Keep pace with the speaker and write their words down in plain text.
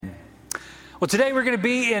Well, today we're going to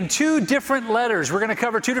be in two different letters. We're going to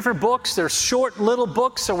cover two different books. They're short little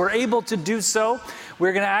books, so we're able to do so.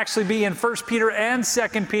 We're going to actually be in 1 Peter and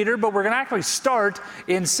 2 Peter, but we're going to actually start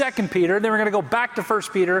in 2 Peter. Then we're going to go back to 1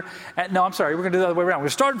 Peter. We're going to do the other way around. We're going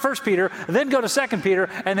to start in 1 Peter, then go to 2 Peter,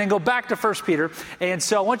 and then go back to 1 Peter. And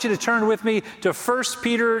so I want you to turn with me to 1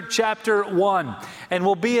 Peter chapter 1. And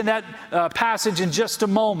we'll be in that passage in just a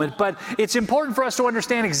moment. But it's important for us to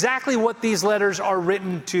understand exactly what these letters are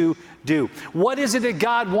written to do. What is it that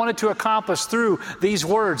God wanted to accomplish through these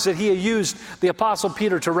words that he used the Apostle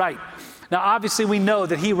Peter to write? Now, obviously, we know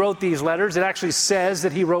that he wrote these letters. It actually says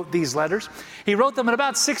that he wrote these letters. He wrote them in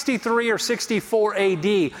about 63 or 64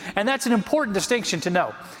 AD, and that's an important distinction to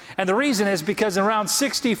know. And the reason is because around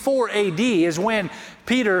 64 AD is when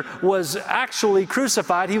Peter was actually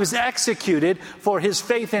crucified. He was executed for his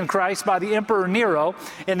faith in Christ by the Emperor Nero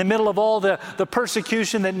in the middle of all the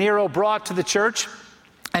persecution that Nero brought to the church.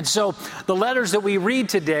 And so the letters that we read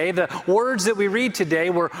today, the words that we read today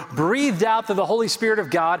were breathed out through the Holy Spirit of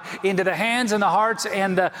God into the hands and the hearts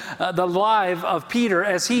and the life of Peter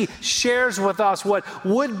as he shares with us what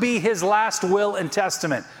would be his last will and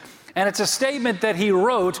testament. And it's a statement that he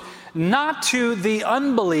wrote not to the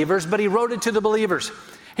unbelievers, but he wrote it to the believers.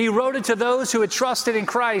 He wrote it to those who had trusted in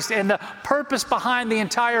Christ. And the purpose behind the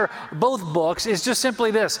entire both books is just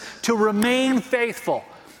simply this: to remain faithful.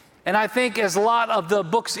 And I think as a lot of the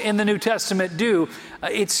books in the New Testament do,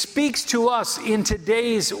 it speaks to us in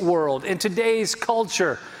today's world, in today's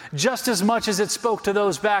culture, just as much as it spoke to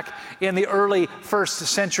those back in the early first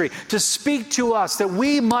century, to speak to us that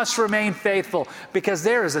we must remain faithful because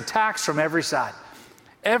there is attacks from every side.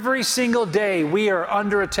 Every single day we are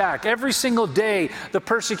under attack. Every single day the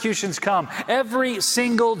persecutions come. Every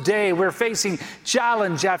single day we're facing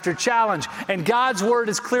challenge after challenge. And God's word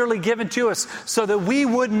is clearly given to us so that we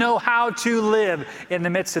would know how to live in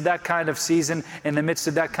the midst of that kind of season, in the midst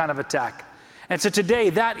of that kind of attack. And so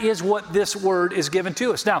today, that is what this word is given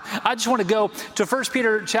to us. Now, I just want to go to 1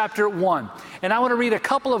 Peter chapter 1. And I want to read a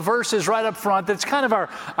couple of verses right up front. That's kind of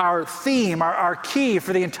our theme, our key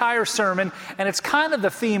for the entire sermon. And it's kind of the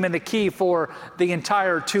theme and the key for the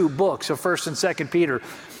entire two books of 1 and 2 Peter.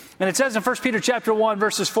 And it says in 1 Peter chapter 1,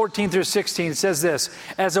 verses 14 through 16, it says this: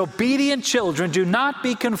 "As obedient children, do not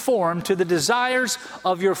be conformed to the desires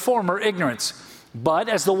of your former ignorance. But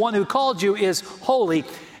as the one who called you is holy,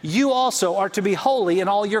 you also are to be holy in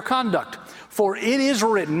all your conduct. For it is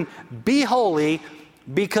written, 'Be holy,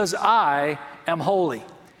 because I am holy.'"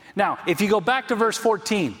 Now, if you go back to verse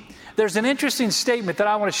 14, there's an interesting statement that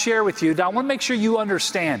I want to share with you that I want to make sure you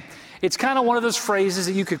understand. It's kind of one of those phrases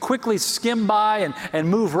that you could quickly skim by and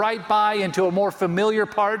move right by into a more familiar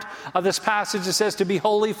part of this passage that says to be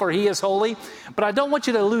holy, for he is holy. But I don't want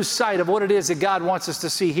you to lose sight of what it is that God wants us to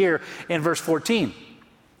see here in verse 14.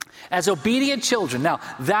 As obedient children. Now,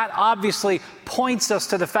 that obviously points us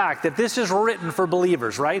to the fact that this is written for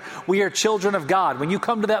believers, right? We are children of God. When you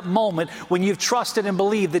come to that moment, when you've trusted and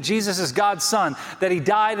believed that Jesus is God's Son, that he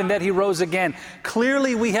died and that he rose again,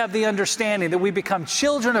 clearly we have the understanding that we become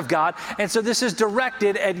children of God. And so this is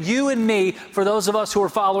directed at you and me for those of us who are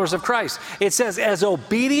followers of Christ. It says, as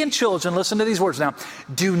obedient children, listen to these words now,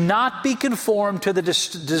 do not be conformed to the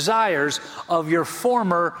desires of your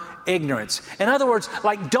former ignorance. In other words,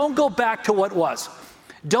 don't go back to what was.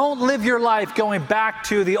 Don't live your life going back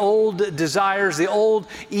to the old desires, the old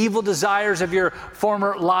evil desires of your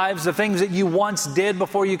former lives, the things that you once did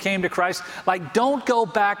before you came to Christ. Don't go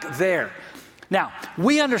back there. Now,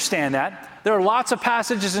 we understand that. There are lots of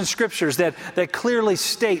passages in scriptures that clearly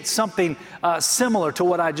state something similar to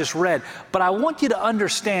what I just read. But I want you to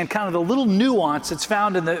understand kind of the little nuance that's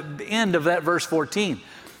found in the end of that verse 14.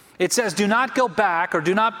 It says, do not go back or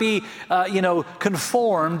do not be,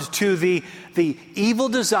 conformed to the evil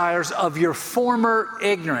desires of your former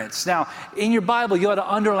ignorance. Now, in your Bible, you ought to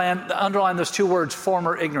underline those two words,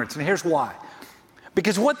 former ignorance. And here's why.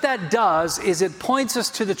 Because what that does is it points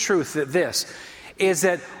us to the truth that this is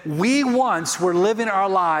that we once were living our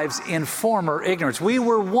lives in former ignorance. We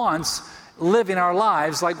were once living our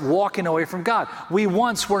lives like walking away from God. We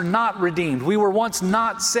once were not redeemed. We were once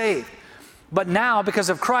not saved. But now, because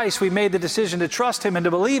of Christ, we made the decision to trust him and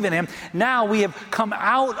to believe in him. Now we have come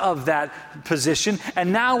out of that position,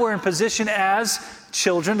 and now we're in position as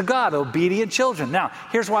children of God, obedient children. Now,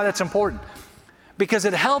 here's why that's important. Because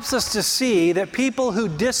it helps us to see that people who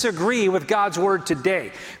disagree with God's word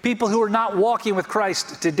today, people who are not walking with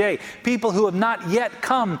Christ today, people who have not yet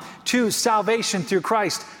come to salvation through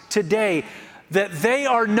Christ today, that they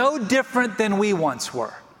are no different than we once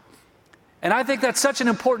were. And I think that's such an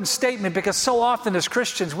important statement because so often as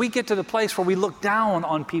Christians, we get to the place where we look down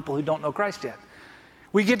on people who don't know Christ yet.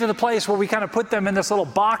 We get to the place where we kind of put them in this little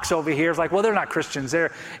box over here. It's like, well, they're not Christians.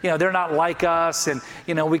 They're not like us. And,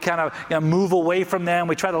 we kind of move away from them.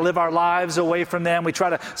 We try to live our lives away from them. We try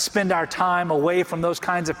to spend our time away from those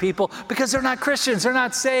kinds of people because they're not Christians. They're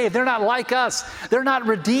not saved. They're not like us. They're not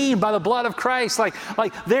redeemed by the blood of Christ. Like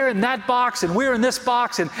they're in that box and we're in this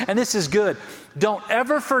box and this is good. Don't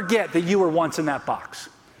ever forget that you were once in that box.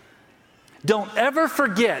 Don't ever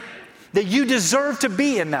forget that you deserve to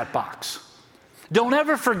be in that box. Don't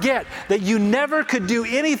ever forget that you never could do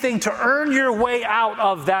anything to earn your way out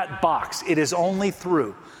of that box. It is only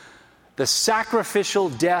through the sacrificial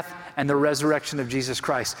death and the resurrection of Jesus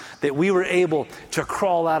Christ that we were able to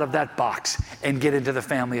crawl out of that box and get into the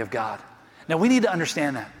family of God. Now, we need to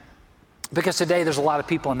understand that because today there's a lot of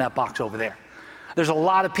people in that box over there. There's a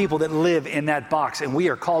lot of people that live in that box, and we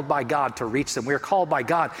are called by God to reach them. We are called by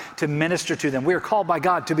God to minister to them. We are called by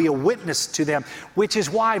God to be a witness to them, which is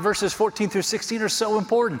why verses 14 through 16 are so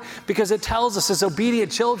important, because it tells us as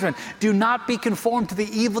obedient children, do not be conformed to the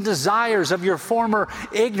evil desires of your former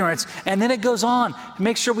ignorance. And then it goes on to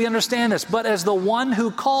make sure we understand this. But as the one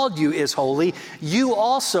who called you is holy, you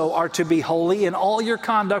also are to be holy in all your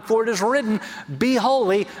conduct. For it is written, be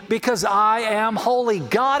holy because I am holy.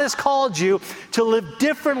 God has called you to live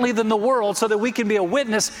differently than the world so that we can be a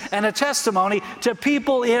witness and a testimony to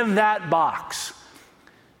people in that box.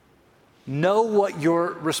 Know what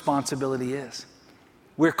your responsibility is.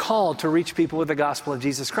 We're called to reach people with the gospel of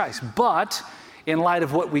Jesus Christ. But in light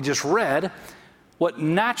of what we just read, what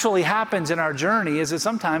naturally happens in our journey is that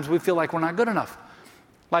sometimes we feel like we're not good enough.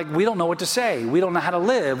 Like we don't know what to say. We don't know how to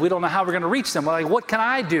live. We don't know how we're going to reach them. We're like, what can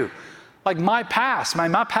I do? Like my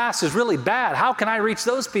past is really bad. How can I reach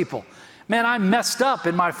those people? Man, I'm messed up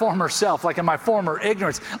in my former self, like in my former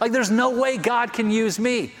ignorance. Like there's no way God can use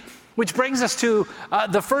me. Which brings us to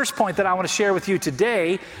the first point that I want to share with you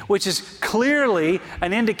today, which is clearly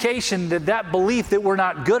an indication that that belief that we're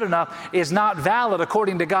not good enough is not valid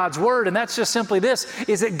according to God's word. And that's just simply this,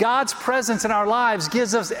 is that God's presence in our lives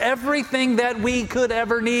gives us everything that we could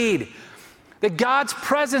ever need. That God's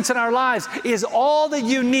presence in our lives is all that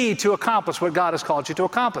you need to accomplish what God has called you to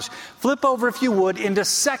accomplish. Flip over, if you would, into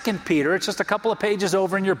 2 Peter. It's just a couple of pages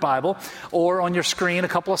over in your Bible or on your screen, a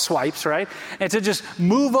couple of swipes, right? And to just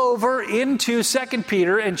move over into 2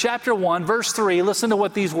 Peter in chapter 1, verse 3, listen to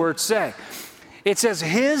what these words say. It says,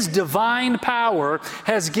 His divine power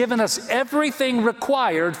has given us everything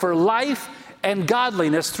required for life and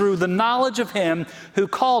godliness through the knowledge of Him who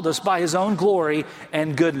called us by His own glory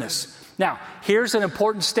and goodness. Now, here's an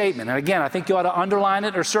important statement. And again, I think you ought to underline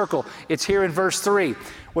it or circle. It's here in verse 3,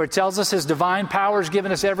 where it tells us His divine power has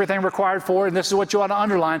given us everything required for, and this is what you ought to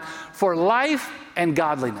underline, for life and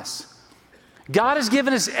godliness. God has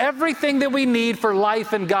given us everything that we need for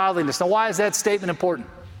life and godliness. Now, why is that statement important?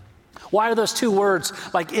 Why are those two words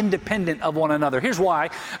like independent of one another? Here's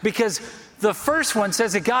why. Because the first one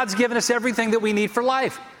says that God's given us everything that we need for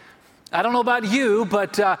life. I don't know about you,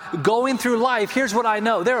 but going through life, here's what I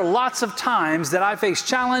know. There are lots of times that I face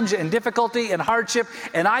challenge and difficulty and hardship,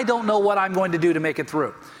 and I don't know what I'm going to do to make it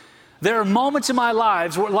through. There are moments in my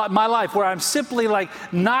life where I'm simply like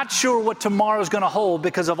not sure what tomorrow is going to hold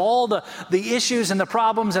because of all the issues and the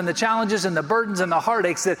problems and the challenges and the burdens and the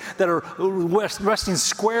heartaches that are resting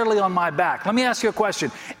squarely on my back. Let me ask you a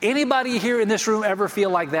question. Anybody here in this room ever feel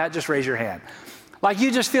like that? Just raise your hand. Like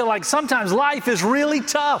you just feel like sometimes life is really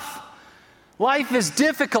tough. Life is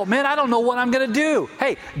difficult. Man, I don't know what I'm going to do.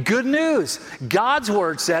 Hey, good news. God's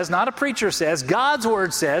word says, not a preacher says, God's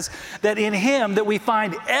word says that in Him that we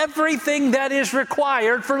find everything that is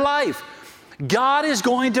required for life. God is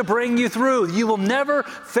going to bring you through. You will never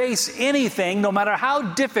face anything, no matter how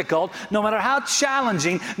difficult, no matter how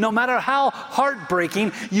challenging, no matter how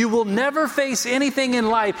heartbreaking, you will never face anything in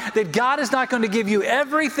life that God is not going to give you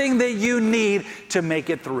everything that you need to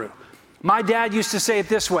make it through. My dad used to say it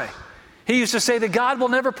this way. He used to say that God will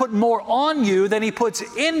never put more on you than He puts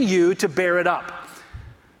in you to bear it up.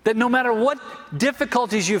 That no matter what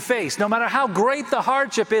difficulties you face, no matter how great the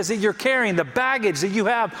hardship is that you're carrying, the baggage that you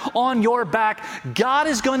have on your back, God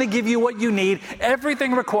is going to give you what you need,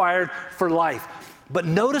 everything required for life. But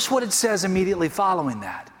notice what it says immediately following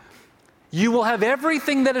that. You will have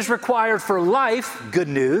everything that is required for life, good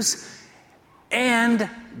news, and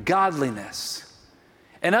godliness.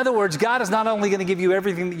 In other words, God is not only going to give you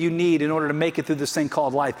everything that you need in order to make it through this thing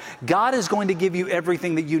called life. God is going to give you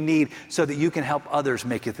everything that you need so that you can help others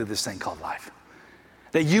make it through this thing called life.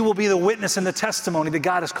 That you will be the witness and the testimony that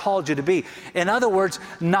God has called you to be. In other words,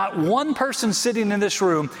 not one person sitting in this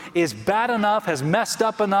room is bad enough, has messed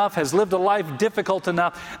up enough, has lived a life difficult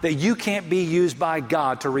enough that you can't be used by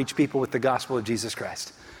God to reach people with the gospel of Jesus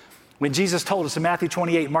Christ. When Jesus told us in Matthew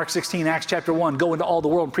 28, Mark 16, Acts chapter 1, go into all the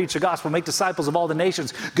world and preach the gospel, make disciples of all the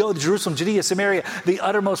nations, go to Jerusalem, Judea, Samaria, the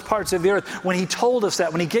uttermost parts of the earth. When he told us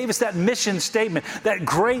that, when he gave us that mission statement, that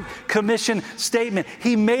great commission statement,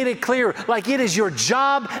 he made it clear, like it is your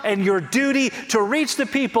job and your duty to reach the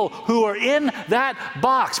people who are in that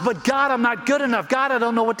box. But God, I'm not good enough. God, I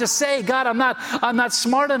don't know what to say. God, I'm not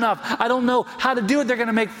smart enough. I don't know how to do it. They're going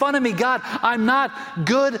to make fun of me. God, I'm not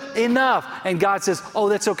good enough. And God says, oh,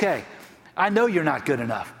 that's okay. I know you're not good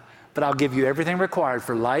enough, but I'll give you everything required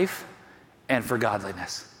for life and for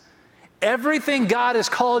godliness. Everything God has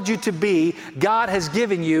called you to be, God has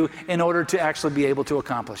given you in order to actually be able to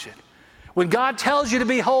accomplish it. When God tells you to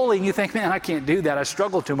be holy and you think, man, I can't do that, I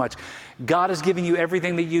struggle too much, God has given you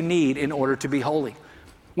everything that you need in order to be holy.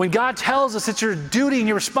 When God tells us it's your duty and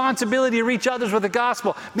your responsibility to reach others with the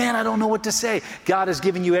gospel, man, I don't know what to say. God has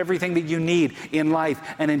given you everything that you need in life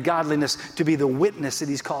and in godliness to be the witness that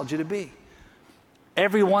He's called you to be.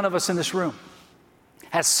 Every one of us in this room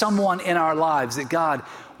has someone in our lives that God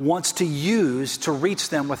wants to use to reach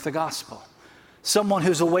them with the gospel. Someone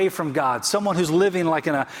who's away from God, someone who's living like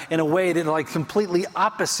in a way that like completely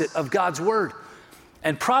opposite of God's word.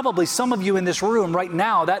 And probably some of you in this room right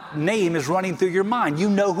now, that name is running through your mind. You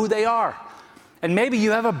know who they are. And maybe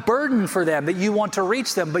you have a burden for them that you want to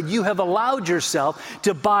reach them, but you have allowed yourself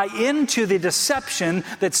to buy into the deception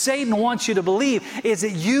that Satan wants you to believe is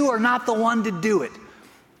that you are not the one to do it.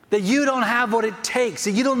 That you don't have what it takes,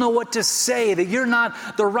 that you don't know what to say, that you're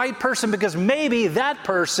not the right person because maybe that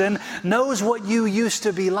person knows what you used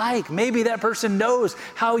to be like. Maybe that person knows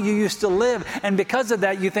how you used to live. And because of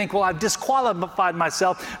that, you think, well, I've disqualified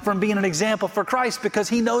myself from being an example for Christ because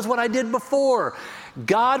he knows what I did before.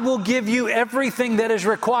 God will give you everything that is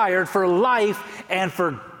required for life and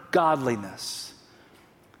for godliness.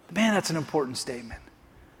 Man, that's an important statement.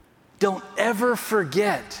 Don't ever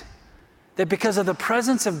forget that because of the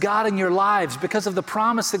presence of God in your lives, because of the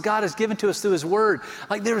promise that God has given to us through His Word,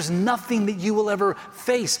 like there is nothing that you will ever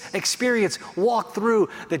face, experience, walk through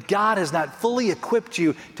that God has not fully equipped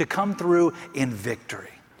you to come through in victory.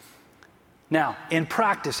 Now, in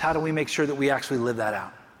practice, how do we make sure that we actually live that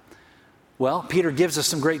out? Well, Peter gives us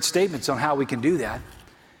some great statements on how we can do that.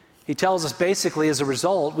 He tells us basically as a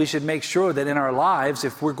result, we should make sure that in our lives,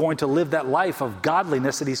 if we're going to live that life of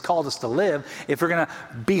godliness that He's called us to live, if we're going to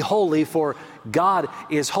be holy for God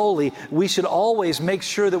is holy, we should always make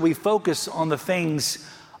sure that we focus on the things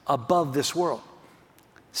above this world.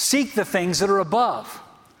 Seek the things that are above.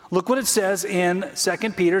 Look what it says in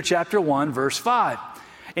 2 Peter chapter 1, verse 5.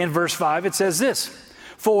 In verse 5, it says this,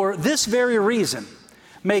 "For this very reason,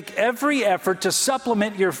 make every effort to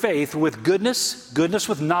supplement your faith with goodness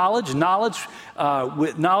with knowledge, knowledge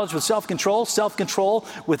with self-control, self-control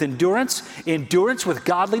with endurance, endurance with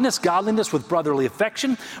godliness, godliness with brotherly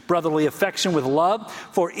affection with love.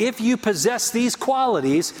 For if you possess these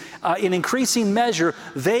qualities in increasing measure,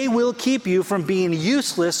 they will keep you from being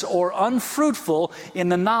useless or unfruitful in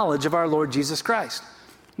the knowledge of our Lord Jesus Christ."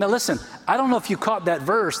 Now listen, I don't know if you caught that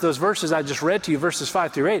verse, those verses I just read to you, verses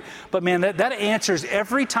 5 through 8, but man, that answers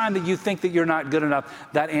every time that you think that you're not good enough,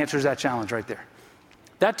 that answers that challenge right there.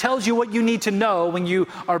 That tells you what you need to know when you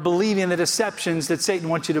are believing the deceptions that Satan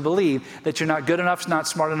wants you to believe, that you're not good enough, not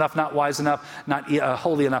smart enough, not wise enough, not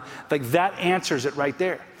holy enough. Like that answers it right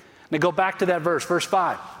there. Now go back to that verse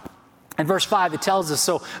 5. In verse 5, it tells us,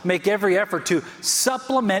 so make every effort to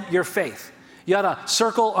supplement your faith. You ought to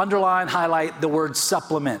circle, underline, highlight the word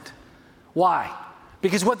supplement. Why?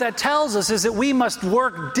 Because what that tells us is that we must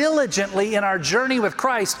work diligently in our journey with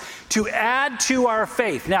Christ to add to our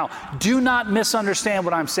faith. Now, do not misunderstand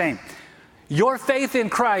what I'm saying. Your faith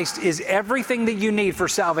in Christ is everything that you need for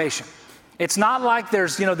salvation. It's not like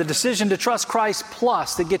there's, the decision to trust Christ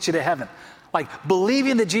plus that gets you to heaven. Like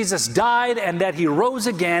believing that Jesus died and that He rose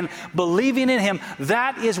again, believing in Him,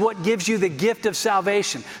 that is what gives you the gift of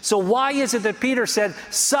salvation. So why is it that Peter said,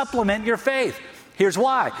 supplement your faith? Here's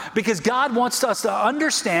why. Because God wants us to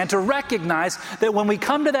understand, to recognize that when we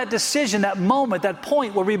come to that decision, that moment, that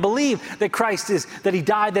point where we believe that Christ is, that He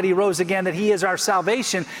died, that He rose again, that He is our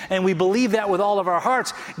salvation, and we believe that with all of our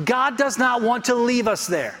hearts, God does not want to leave us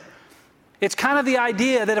there. It's kind of the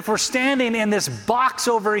idea that if we're standing in this box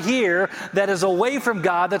over here that is away from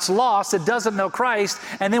God, that's lost, that doesn't know Christ,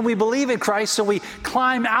 and then we believe in Christ, so we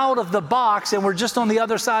climb out of the box and we're just on the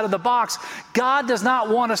other side of the box, God does not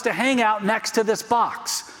want us to hang out next to this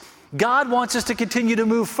box. God wants us to continue to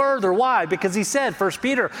move further. Why? Because He said, 1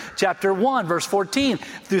 Peter chapter 1, verse 14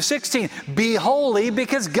 through 16, be holy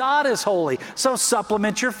because God is holy. So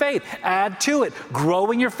supplement your faith. Add to it. Grow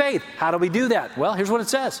in your faith. How do we do that? Well, here's what it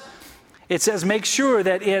says. It says, make sure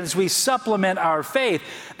that as we supplement our faith,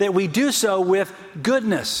 that we do so with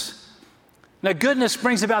goodness. Now, goodness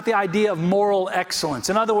brings about the idea of moral excellence.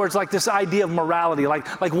 In other words, like this idea of morality, like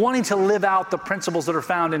wanting to live out the principles that are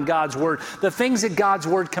found in God's Word, the things that God's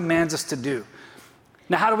Word commands us to do.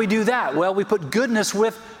 Now, how do we do that? Well, we put goodness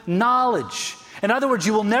with knowledge. In other words,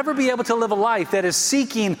 you will never be able to live a life that is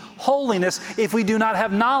seeking holiness if we do not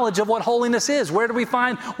have knowledge of what holiness is. Where do we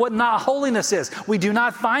find what holiness is? We do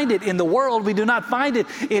not find it in the world. We do not find it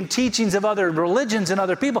in teachings of other religions and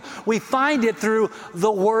other people. We find it through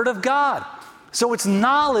the Word of God. So it's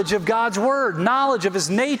knowledge of God's Word, knowledge of His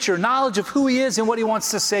nature, knowledge of who He is and what He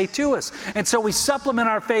wants to say to us. And so we supplement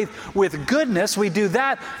our faith with goodness. We do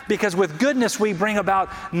that because with goodness we bring about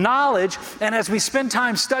knowledge. And as we spend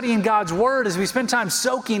time studying God's Word, as we spend time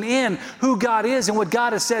soaking in who God is and what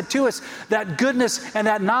God has said to us, that goodness and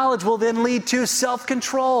that knowledge will then lead to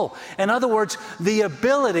self-control. In other words, the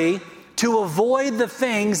ability to avoid the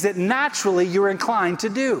things that naturally you're inclined to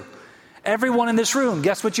do. Everyone in this room,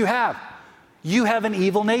 guess what you have? You have an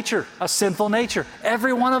evil nature, a sinful nature.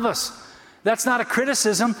 Every one of us. That's not a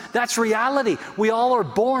criticism. That's reality. We all are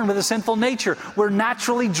born with a sinful nature. We're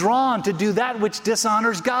naturally drawn to do that which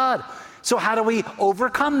dishonors God. So how do we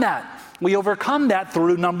overcome that? We overcome that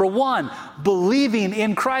through, number one, believing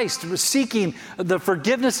in Christ, seeking the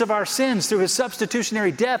forgiveness of our sins through His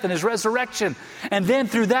substitutionary death and His resurrection. And then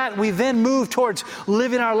through that, we then move towards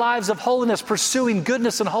living our lives of holiness, pursuing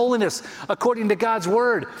goodness and holiness according to God's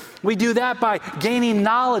Word. We do that by gaining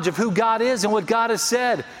knowledge of who God is and what God has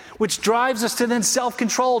said, which drives us to then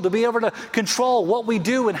self-control, to be able to control what we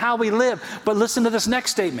do and how we live. But listen to this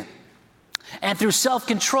next statement. And through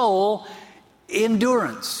self-control,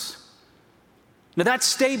 endurance. Now that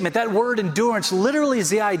statement, that word endurance, literally is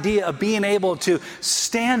the idea of being able to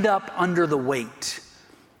stand up under the weight,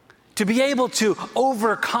 to be able to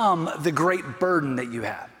overcome the great burden that you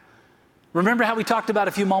have. Remember how we talked about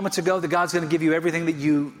a few moments ago that God's going to give you everything that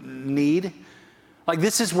you need? Like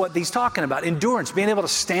this is what He's talking about, endurance, being able to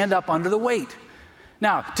stand up under the weight.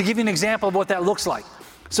 Now, to give you an example of what that looks like.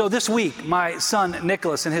 So this week, my son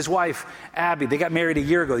Nicholas and his wife Abby, they got married a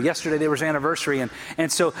year ago. Yesterday, there was anniversary, and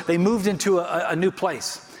so they moved into a new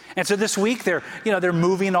place. And so this week, they're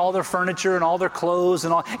moving all their furniture and all their clothes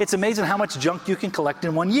and all. It's amazing how much junk you can collect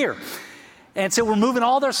in 1 year. And so we're moving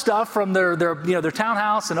all their stuff from their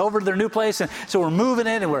townhouse and over to their new place. And so we're moving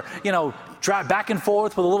it, and we're drive back and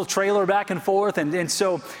forth with a little trailer back and forth. And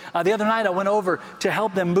so the other night, I went over to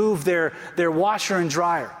help them move their washer and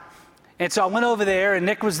dryer. And so I went over there, and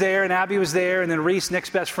Nick was there, and Abby was there, and then Reese,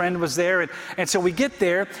 Nick's best friend, was there. And so we get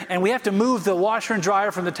there, and we have to move the washer and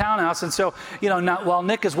dryer from the townhouse. And so, while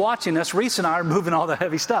Nick is watching us, Reese and I are moving all the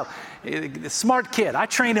heavy stuff. Smart kid. I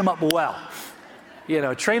trained him up well.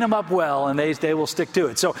 Train them up well, and they will stick to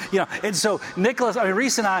it. So, and so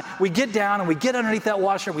Reese and I, we get down, and we get underneath that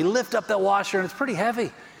washer, and we lift up that washer, and it's pretty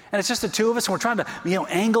heavy. And it's just the two of us, and we're trying to,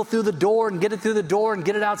 angle through the door and get it through the door and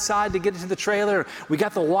get it outside to get it to the trailer. We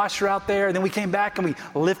got the washer out there, and then we came back and we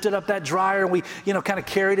lifted up that dryer, and we, kind of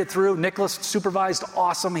carried it through. Nicholas supervised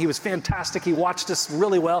awesome. He was fantastic. He watched us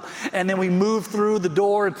really well. And then we moved through the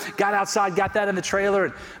door and got outside, got that in the trailer.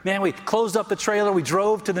 And man, we closed up the trailer. We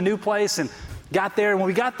drove to the new place and got there. And when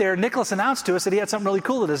we got there, Nicholas announced to us that he had something really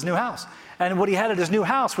cool at his new house. And what he had at his new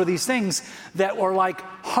house were these things that were like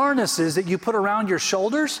harnesses that you put around your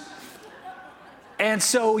shoulders. And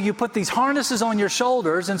so you put these harnesses on your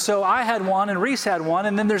shoulders. And so I had one and Reese had one.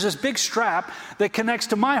 And then there's this big strap that connects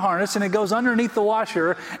to my harness, and it goes underneath the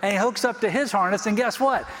washer and it hooks up to his harness. And guess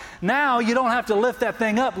what? Now you don't have to lift that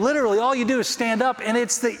thing up. Literally, all you do is stand up, and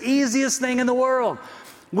it's the easiest thing in the world.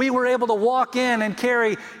 We were able to walk in and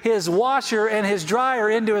carry his washer and his dryer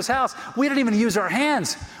into his house. We didn't even use our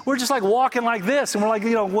hands. We're just like walking like this, and we're like,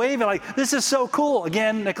 waving like, this is so cool.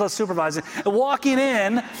 Again, Nicholas supervising. Walking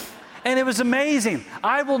in, and it was amazing.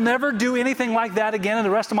 I will never do anything like that again in the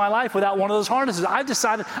rest of my life without one of those harnesses. I've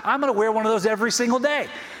decided I'm going to wear one of those every single day.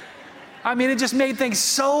 I mean, it just made things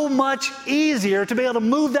so much easier to be able to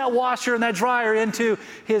move that washer and that dryer into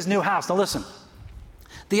his new house. Now listen,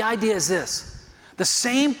 the idea is this. The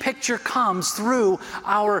same picture comes through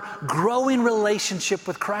our growing relationship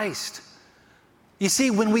with Christ. You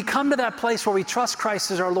see, when we come to that place where we trust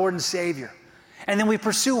Christ as our Lord and Savior, and then we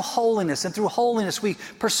pursue holiness, and through holiness we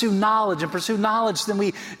pursue knowledge, and pursue knowledge, then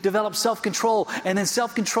we develop self-control, and then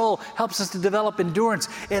self-control helps us to develop endurance.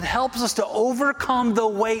 It helps us to overcome the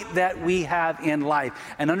weight that we have in life.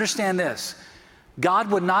 And understand this,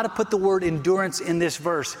 God would not have put the word endurance in this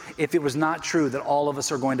verse if it was not true that all of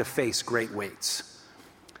us are going to face great weights.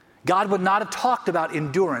 God would not have talked about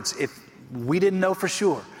endurance if we didn't know for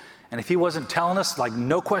sure. And if he wasn't telling us, like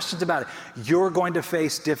no questions about it, you're going to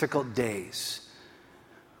face difficult days.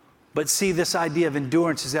 But see, this idea of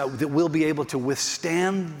endurance is that we'll be able to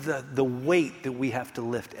withstand the weight that we have to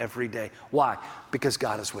lift every day. Why? Because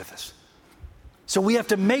God is with us. So we have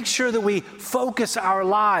to make sure that we focus our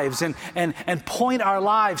lives and point our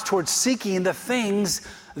lives towards seeking the things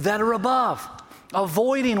that are above,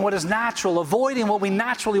 avoiding what is natural, avoiding what we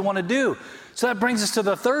naturally want to do. So that brings us to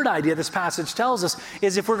the third idea this passage tells us,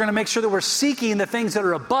 is if we're going to make sure that we're seeking the things that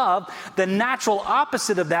are above, the natural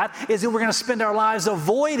opposite of that is that we're going to spend our lives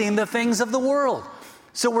avoiding the things of the world.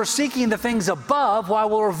 So we're seeking the things above while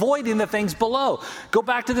we're avoiding the things below. Go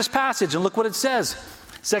back to this passage and look what it says.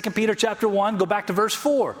 2 Peter chapter 1, go back to verse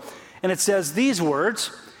 4. And it says these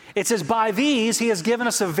words. It says, by these he has given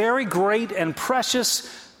us a very great and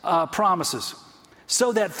precious promises,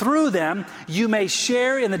 so that through them you may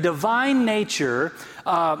share in the divine nature,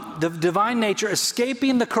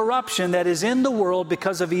 escaping the corruption that is in the world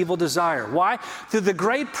because of evil desire. Why? Through the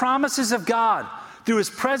great promises of God, through his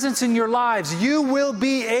presence in your lives, you will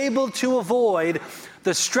be able to avoid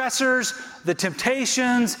the stressors, the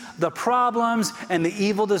temptations, the problems, and the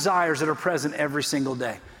evil desires that are present every single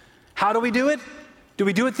day. How do we do it? Do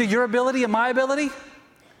we do it through your ability and my ability?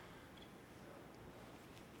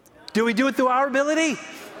 Do we do it through our ability?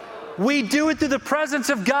 We do it through the presence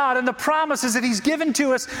of God and the promises that he's given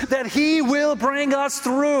to us that he will bring us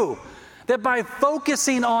through. That by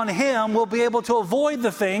focusing on him, we'll be able to avoid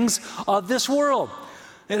the things of this world.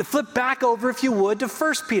 And flip back over, if you would, to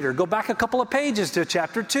 1 Peter. Go back a couple of pages to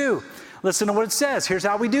chapter 2. Listen to what it says. Here's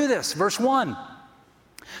how we do this. Verse 1.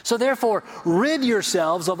 So therefore, rid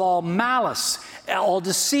yourselves of all malice, all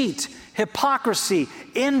deceit, hypocrisy,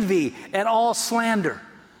 envy, and all slander.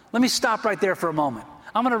 Let me stop right there for a moment.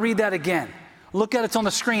 I'm going to read that again. Look at it on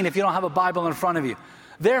the screen if you don't have a Bible in front of you.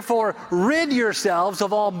 Therefore, rid yourselves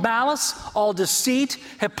of all malice, all deceit,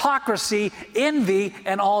 hypocrisy, envy,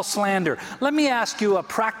 and all slander. Let me ask you a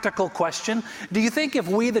practical question. Do you think if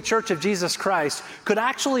we, the Church of Jesus Christ, could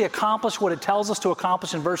actually accomplish what it tells us to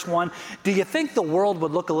accomplish in verse 1, do you think the world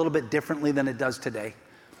would look a little bit differently than it does today?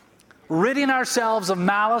 Ridding ourselves of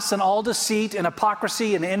malice and all deceit and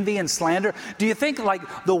hypocrisy and envy and slander. Do you think like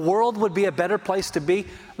the world would be a better place to be?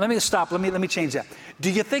 Let me stop. Let me change that.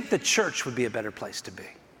 Do you think the church would be a better place to be?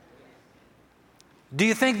 Do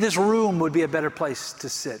you think this room would be a better place to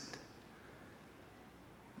sit?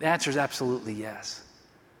 The answer is absolutely yes.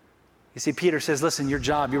 You see, Peter says, listen, your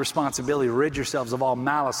job, your responsibility, rid yourselves of all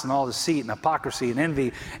malice and all deceit and hypocrisy and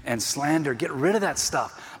envy and slander. Get rid of that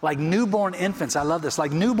stuff. Like newborn infants, I love this,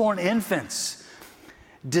 like newborn infants,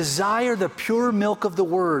 desire the pure milk of the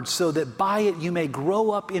word so that by it you may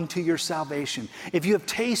grow up into your salvation. If you have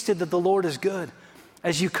tasted that the Lord is good,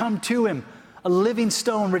 as you come to him, a living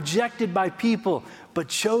stone rejected by people, but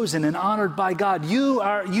chosen and honored by God, you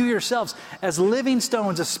yourselves as living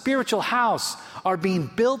stones, a spiritual house, are being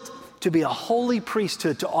built to be a holy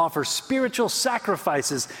priesthood, to offer spiritual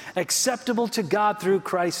sacrifices acceptable to God through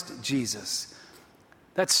Christ Jesus.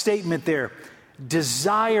 That statement there,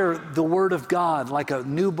 desire the word of God like a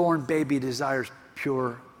newborn baby desires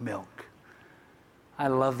pure milk. I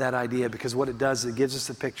love that idea because what it does, it gives us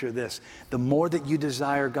a picture of this. The more that you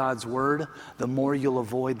desire God's word, the more you'll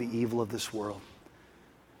avoid the evil of this world.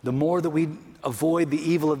 The more that we avoid the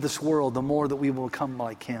evil of this world, the more that we will become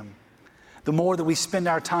like him. The more that we spend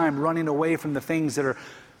our time running away from the things that are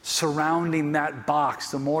surrounding that box,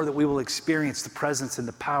 the more that we will experience the presence and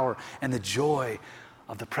the power and the joy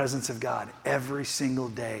of the presence of God every single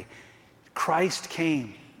day. Christ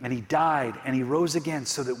came and he died and he rose again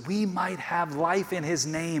so that we might have life in his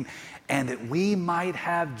name and that we might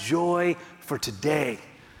have joy for today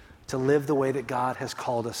to live the way that God has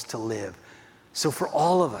called us to live. So for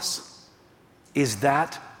all of us, is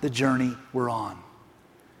that the journey we're on?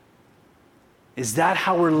 Is that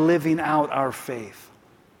how we're living out our faith?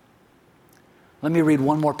 Let me read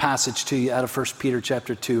one more passage to you out of 1 Peter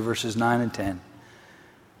chapter 2, verses 9 and 10.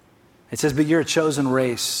 It says, but you're a chosen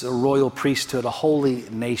race, a royal priesthood, a holy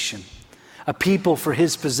nation, a people for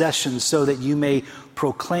his possession, so that you may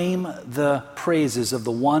proclaim the praises of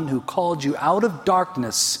the one who called you out of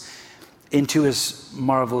darkness into his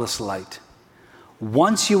marvelous light.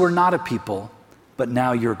 Once you were not a people, but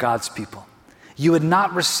now you're God's people. You had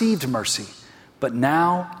not received mercy, but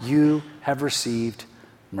now you have received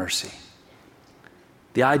mercy.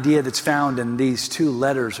 The idea that's found in these two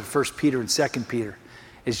letters of 1 Peter and 2 Peter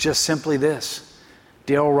is just simply this.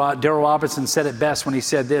 Daryl Robertson said it best when he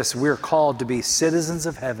said this: we're called to be citizens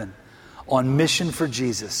of heaven on mission for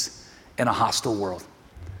Jesus in a hostile world.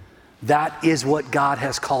 That is what God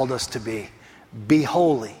has called us to be. Be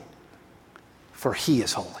holy, for he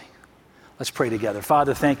is holy. Let's pray together.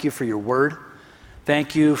 Father, thank you for your word.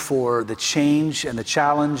 Thank you for the change and the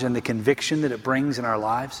challenge and the conviction that it brings in our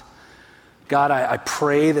lives. God, I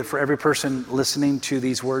pray that for every person listening to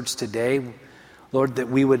these words today, Lord, that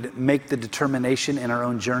we would make the determination in our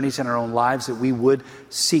own journeys, in our own lives, that we would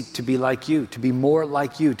seek to be like you, to be more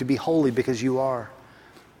like you, to be holy because you are.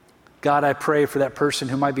 God, I pray for that person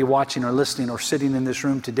who might be watching or listening or sitting in this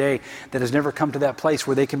room today that has never come to that place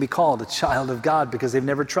where they can be called a child of God because they've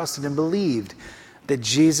never trusted and believed that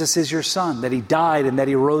Jesus is your son, that he died and that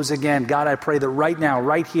he rose again. God, I pray that right now,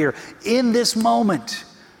 right here, in this moment,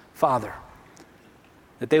 Father,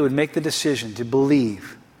 that they would make the decision to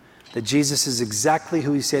believe that Jesus is exactly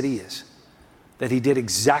who he said he is, that he did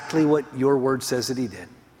exactly what your word says that he did,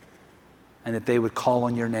 and that they would call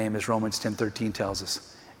on your name, as Romans 10:13 tells us,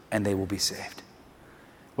 and they will be saved.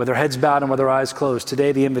 With our heads bowed and with our eyes closed,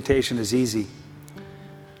 today the invitation is easy.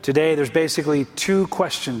 Today there's basically two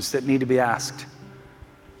questions that need to be asked,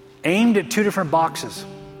 aimed at two different boxes.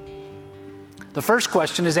 The first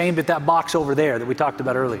question is aimed at that box over there that we talked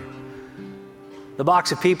about earlier. The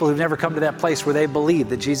box of people who've never come to that place where they believe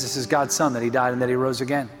that Jesus is God's son, that he died and that he rose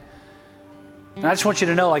again. And I just want you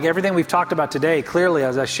to know, like everything we've talked about today, clearly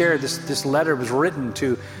as I shared, this letter was written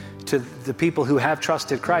to the people who have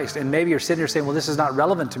trusted Christ. And maybe you're sitting here saying, well, this is not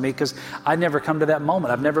relevant to me because I've never come to that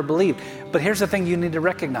moment. I've never believed. But here's the thing you need to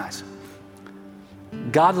recognize.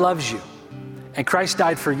 God loves you and Christ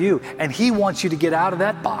died for you. And he wants you to get out of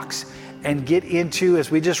that box and get into,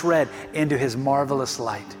 as we just read, into his marvelous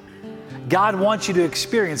light. God wants you to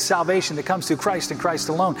experience salvation that comes through Christ and Christ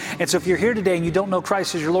alone. And so if you're here today and you don't know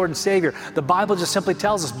Christ as your Lord and Savior, the Bible just simply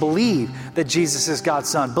tells us, believe that Jesus is God's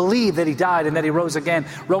son. Believe that he died and that he rose again.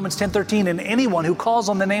 Romans 10:13, and anyone who calls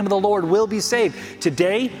on the name of the Lord will be saved.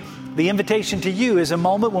 Today, the invitation to you is a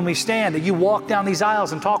moment when we stand, that you walk down these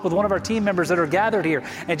aisles and talk with one of our team members that are gathered here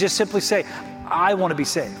and just simply say, I want to be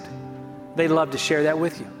saved. They'd love to share that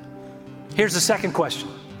with you. Here's the second question,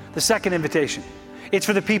 the second invitation. It's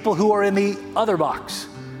for the people who are in the other box,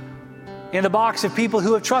 in the box of people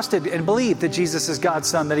who have trusted and believed that Jesus is God's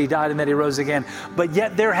son, that he died and that he rose again. But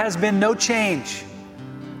yet there has been no change,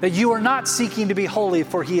 that you are not seeking to be holy,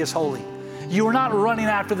 for he is holy. You are not running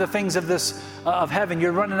after the things of heaven.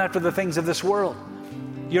 You're running after the things of this world.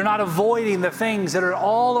 You're not avoiding the things that are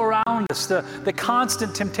all around us, the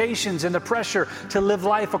constant temptations and the pressure to live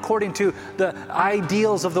life according to the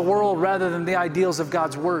ideals of the world rather than the ideals of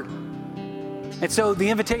God's word. And so the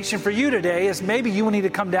invitation for you today is maybe you will need to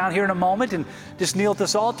come down here in a moment and just kneel at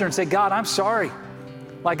this altar and say, God, I'm sorry.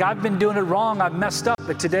 Like I've been doing it wrong. I've messed up.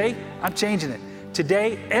 But today, I'm changing it.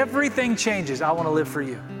 Today, everything changes. I want to live for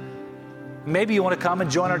you. Maybe you want to come and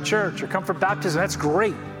join our church or come for baptism. That's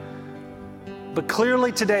great. But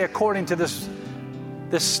clearly today, according to this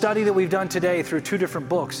study that we've done today through two different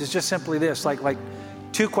books, is just simply this, like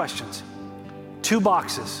two questions, two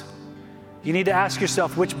boxes. You need to ask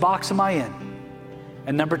yourself, which box am I in?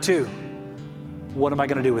 And number two, what am I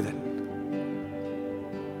going to do with it?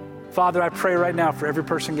 Father, I pray right now for every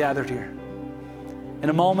person gathered here. In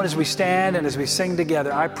a moment as we stand and as we sing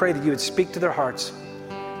together, I pray that you would speak to their hearts.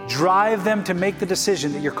 Drive them to make the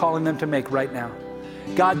decision that you're calling them to make right now.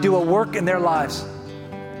 God, do a work in their lives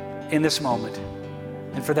in this moment.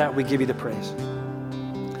 And for that, we give you the praise.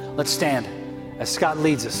 Let's stand. As Scott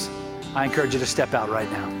leads us, I encourage you to step out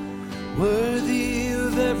right now. Worthy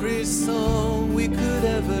of every song we could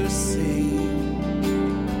ever sing,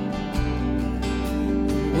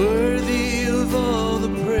 worthy of all the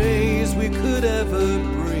praise we could ever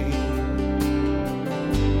bring,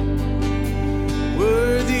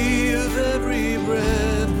 worthy of every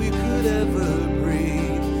breath we could ever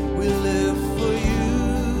breathe, we live for you.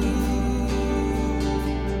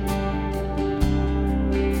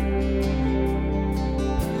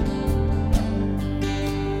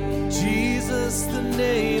 Jesus, the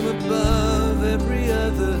name above every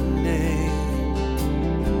other name.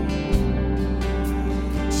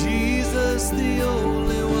 Jesus, the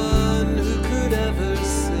only one who could ever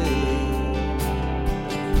save.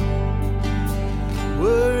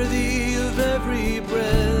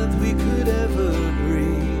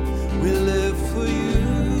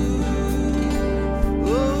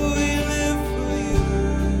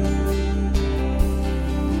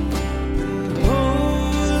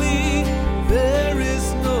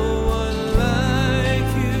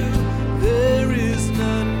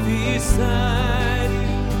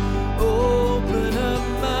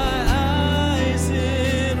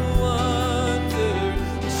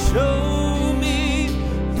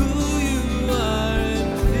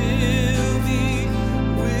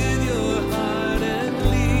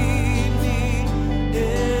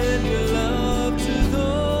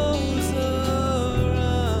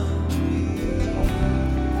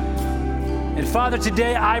 Father,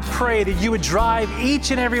 today I pray that you would drive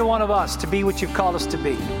each and every one of us to be what you've called us to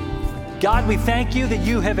be. God, we thank you that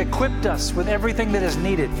you have equipped us with everything that is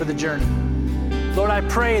needed for the journey. Lord, I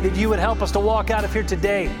pray that you would help us to walk out of here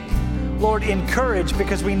today, Lord, encouraged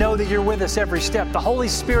because we know that you're with us every step. The Holy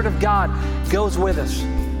Spirit of God goes with us.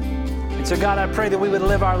 And so, God, I pray that we would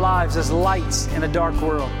live our lives as lights in a dark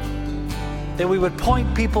world, that we would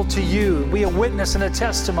point people to you, be a witness and a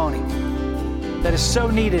testimony that is so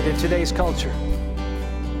needed in today's culture.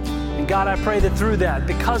 And God, I pray that through that,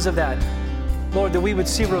 because of that, Lord, that we would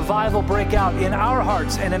see revival break out in our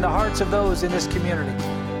hearts and in the hearts of those in this community.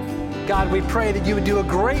 God, we pray that you would do a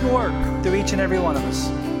great work through each and every one of us.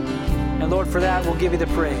 And Lord, for that, we'll give you the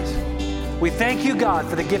praise. We thank you, God,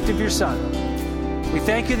 for the gift of your Son. We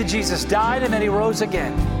thank you that Jesus died and that he rose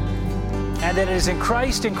again, and that it is in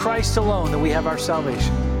Christ alone that we have our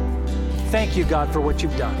salvation. Thank you, God, for what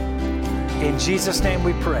you've done. In Jesus' name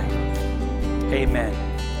we pray. Amen.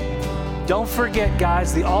 Don't forget,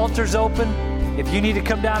 guys, the altar's open. If you need to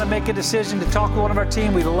come down and make a decision to talk with one of our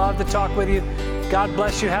team, we'd love to talk with you. God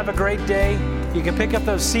bless you. Have a great day. You can pick up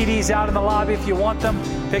those CDs out in the lobby if you want them.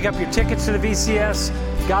 Pick up your tickets to the VCS.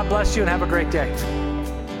 God bless you and have a great day.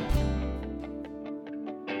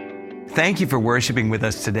 Thank you for worshiping with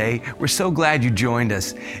us today. We're so glad you joined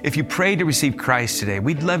us. If you prayed to receive Christ today,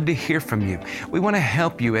 we'd love to hear from you. We want to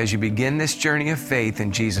help you as you begin this journey of faith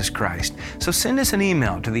in Jesus Christ. So send us an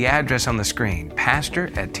email to the address on the screen,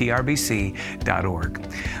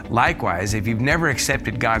 pastor@trbc.org. Likewise, if you've never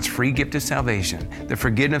accepted God's free gift of salvation, the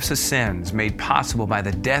forgiveness of sins made possible by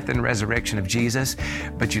the death and resurrection of Jesus,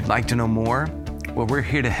 but you'd like to know more, well, we're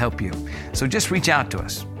here to help you. So just reach out to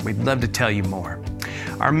us. We'd love to tell you more.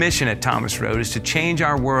 Our mission at Thomas Road is to change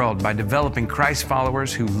our world by developing Christ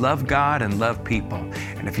followers who love God and love people.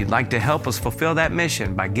 And if you'd like to help us fulfill that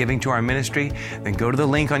mission by giving to our ministry, then go to the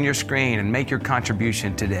link on your screen and make your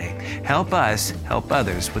contribution today. Help us help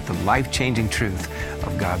others with the life-changing truth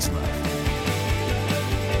of God's love.